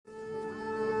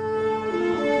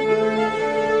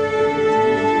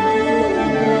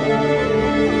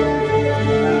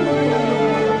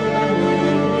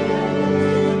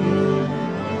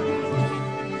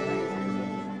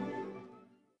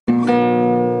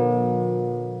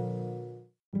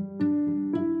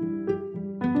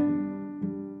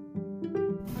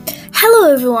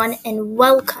Hello everyone and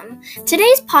welcome.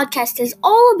 Today's podcast is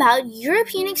all about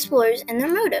European explorers and their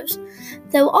motives.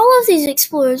 Though all of these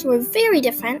explorers were very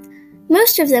different,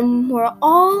 most of them were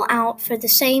all out for the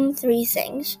same three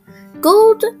things: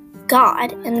 gold,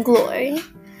 God, and glory.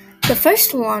 The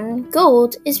first one,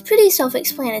 gold, is pretty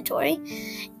self-explanatory.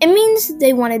 It means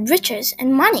they wanted riches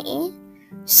and money.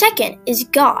 Second is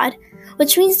God,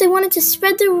 which means they wanted to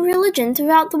spread their religion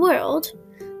throughout the world.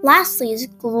 Lastly is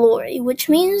glory, which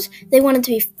means they wanted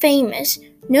to be famous,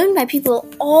 known by people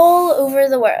all over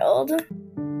the world.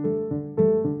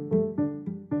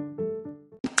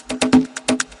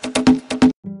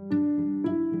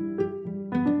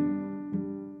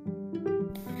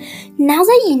 Now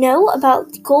that you know about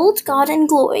gold, God, and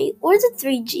glory, or the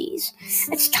 3 Gs,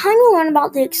 it's time to learn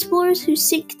about the explorers who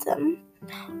seek them.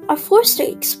 Our first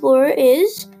explorer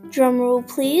is, drumroll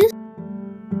please,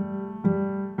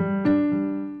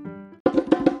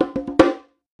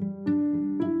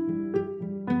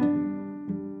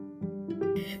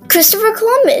 Christopher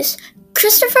Columbus.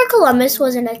 Christopher Columbus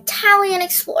was an Italian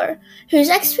explorer whose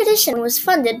expedition was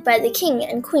funded by the King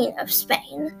and Queen of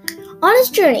Spain. On his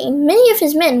journey, many of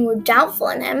his men were doubtful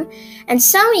in him, and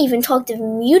some even talked of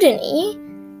mutiny.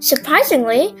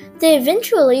 Surprisingly, they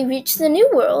eventually reached the New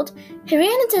World. He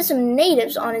ran into some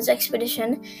natives on his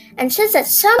expedition and says that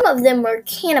some of them were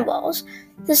cannibals,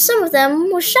 though some of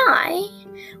them were shy.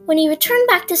 When he returned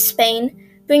back to Spain,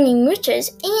 bringing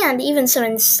riches and even some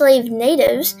enslaved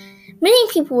natives,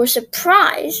 many people were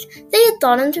surprised. They had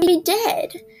thought him to be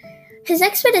dead. His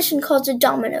expedition caused a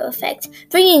domino effect,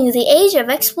 bringing the age of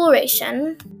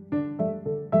exploration.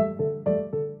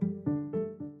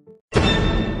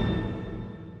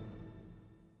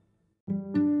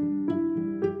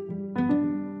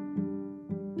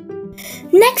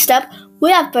 Next up,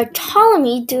 we have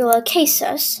Bartolomé de las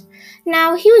Casas.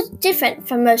 Now, he was different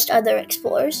from most other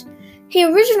explorers. He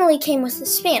originally came with the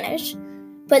Spanish,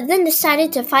 but then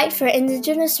decided to fight for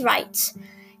indigenous rights.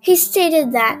 He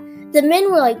stated that the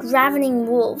men were like ravening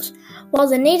wolves, while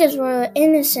the natives were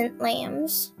innocent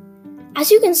lambs. As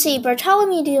you can see,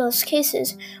 Bartolomé de las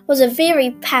Casas was a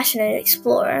very passionate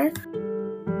explorer.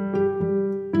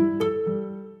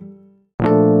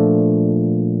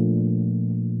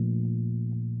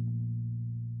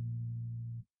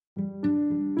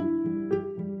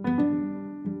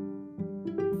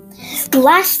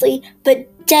 Lastly, but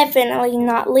definitely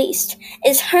not least,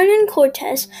 is Hernán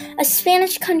Cortés, a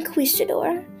Spanish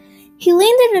conquistador. He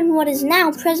landed in what is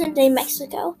now present-day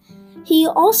Mexico. He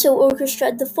also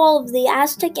orchestrated the fall of the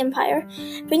Aztec Empire,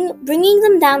 bringing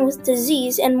them down with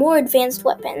disease and more advanced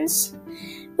weapons.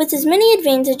 With his many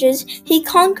advantages, he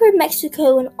conquered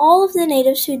Mexico and all of the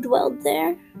natives who dwelled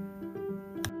there.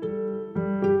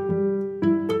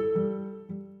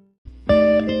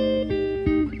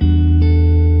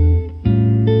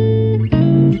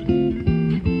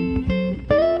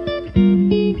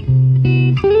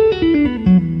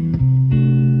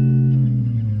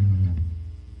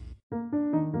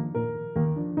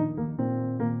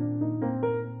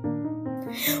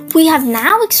 We have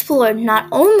now explored not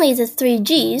only the 3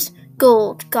 Gs,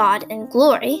 gold, God, and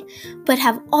glory, but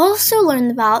have also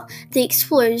learned about the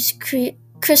explorers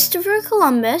Christopher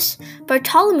Columbus,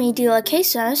 Bartolomé de las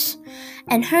Casas,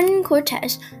 and Hernán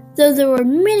Cortés, though there were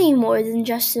many more than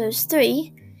just those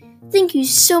 3. Thank you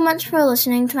so much for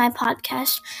listening to my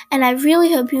podcast, and I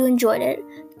really hope you enjoyed it.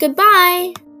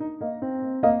 Goodbye!